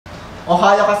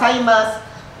Ohayo gozaimasu!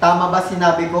 Tama ba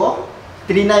sinabi ko?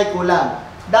 Trinay ko lang.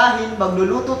 Dahil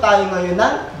magluluto tayo ngayon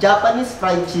ng Japanese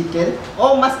fried chicken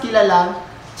o mas kilalang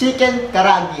Chicken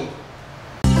Karaage.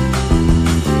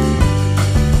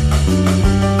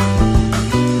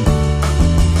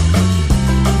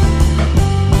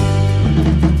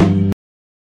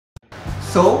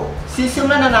 So,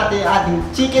 sisimulan na natin ang ating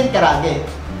Chicken Karaage.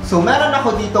 So, meron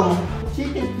ako ditong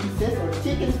chicken pieces or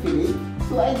chicken fillet.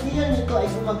 So, ideal nito ay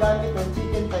gumagamit ng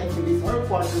chicken thigh fillet or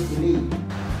quarter fillet.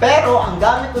 Pero, ang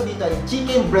gamit ko dito ay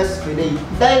chicken breast fillet.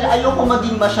 Dahil ayoko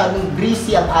maging masyadong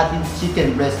greasy ang ating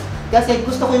chicken breast. Kasi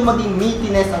gusto ko yung maging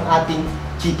meatiness ang ating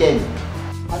chicken.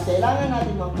 At kailangan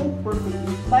natin mag-cook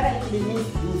perfectly para i-remain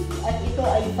juicy. At ito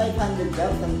ay 500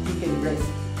 grams ng chicken breast.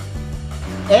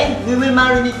 And we will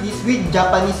marinate this with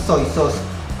Japanese soy sauce.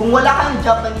 Kung wala kang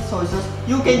Japanese soy sauce,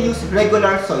 you can use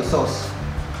regular soy sauce.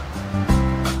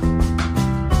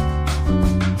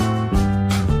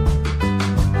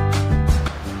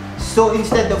 So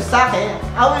instead of sake,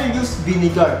 I will use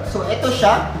vinegar. So ito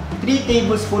siya, 3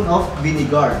 tablespoons of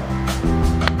vinegar.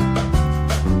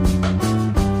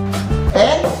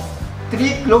 And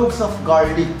 3 cloves of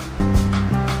garlic.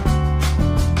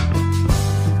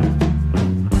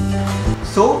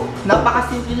 So,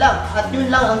 napakasimple lang. At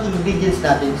yun lang ang ingredients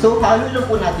natin. So, halo lang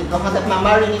po natin ito hanggat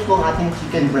ma-marinate po ang ating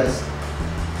chicken breast.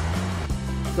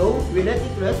 So, we let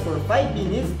it rest for 5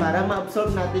 minutes para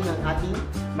ma-absorb natin ang ating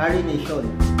marination.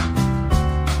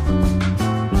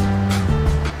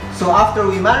 So, after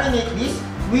we marinate this,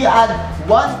 we add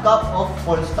 1 cup of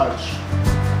cornstarch.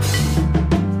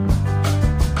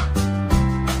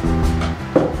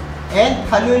 And,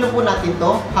 haluin lang po natin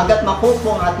ito hanggat ma-cook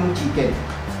po ang ating chicken.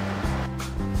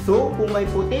 So, kung may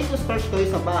potato starch kayo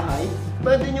sa bahay,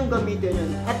 pwede nyo gamitin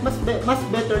yun. At mas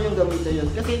better yung gamitin yun.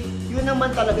 Kasi yun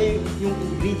naman talaga yung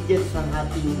ingredients ng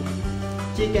ating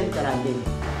chicken karaage.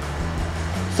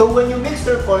 So, when you mix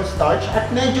your cornstarch at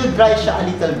medyo dry siya a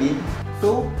little bit,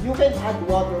 so, you can add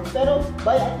water. Pero,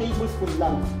 by a tablespoon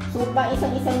lang. So, pa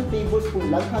isang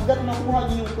tablespoon lang hanggat makuha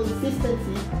nyo yung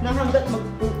consistency na hanggat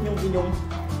mag-cook yung inyong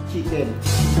chicken.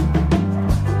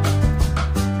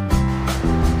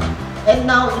 And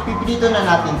now, ipiprito na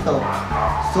natin to.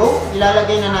 So,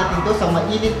 ilalagay na natin to sa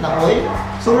mainit na oil.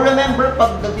 So, remember,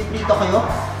 pag nagpiprito kayo,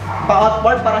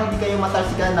 pa-outward para hindi kayo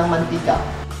matalsikan ng mantika.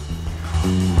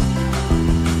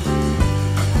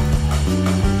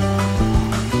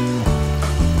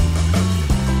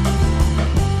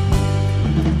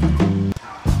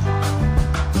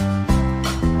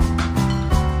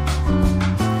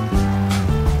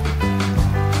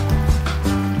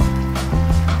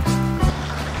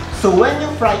 So, when you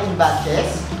fry in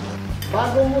batches,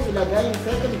 bago mo ilagay yung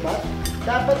second batch,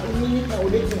 dapat uminit na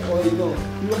ulit yung oil mo.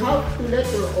 You have to let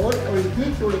your oil or heat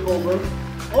to recover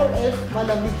or else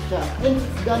malamig siya and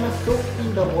it's gonna soak in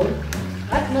the oil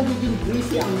at magiging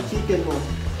greasy ang chicken mo.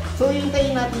 So,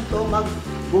 hintayin natin to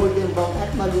mag-golden brown at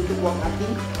maluto po ang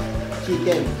ating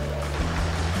chicken.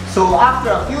 So,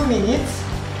 after a few minutes,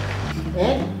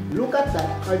 and look at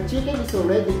that, our chicken is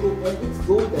already cooked and it's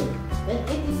golden. And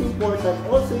it is important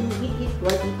also you eat it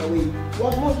right away.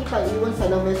 Huwag mo ipaiwan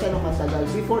sa lamesa ng matagal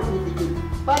before eating it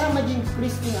para maging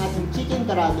crispy ang ating chicken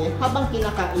karaage habang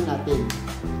kinakain natin.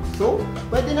 So,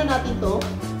 pwede na natin to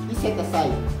i-set aside.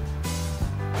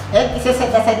 And i-set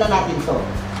aside na natin to.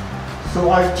 So,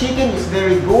 our chicken is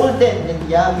very golden and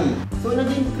yummy. So,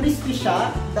 naging crispy siya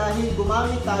dahil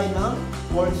gumamit tayo ng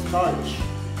cornstarch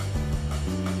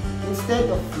instead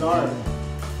of flour.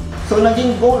 So,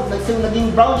 naging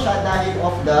brown siya dahil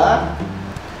of the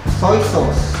soy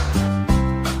sauce.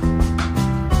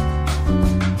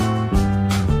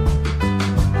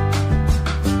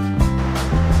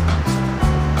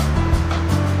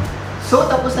 So,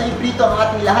 tapos na iprito ang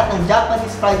ating lahat ng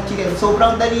Japanese fried chicken.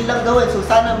 Sobrang dali lang gawin. So,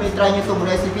 sana may try nyo itong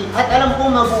recipe. At alam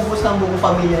ko magubos ng buong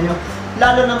pamilya nyo,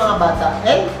 lalo na mga bata.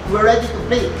 And, we're ready to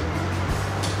play.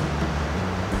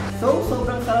 So,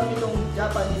 sobrang sarap itong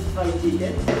Japanese fried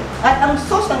chicken. At ang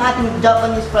sauce ng ating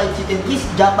Japanese fried chicken is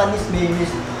Japanese mayonnaise.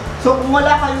 So, kung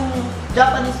wala kayong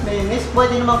Japanese mayonnaise,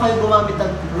 pwede naman kayo gumamit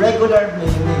ng regular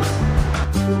mayonnaise.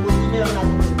 So, continue lang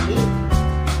natin to plate.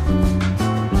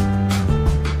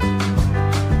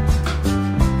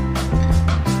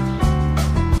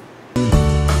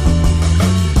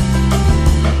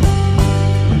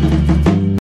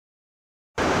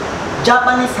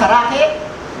 Japanese Karaage,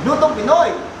 Lutong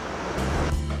Pinoy!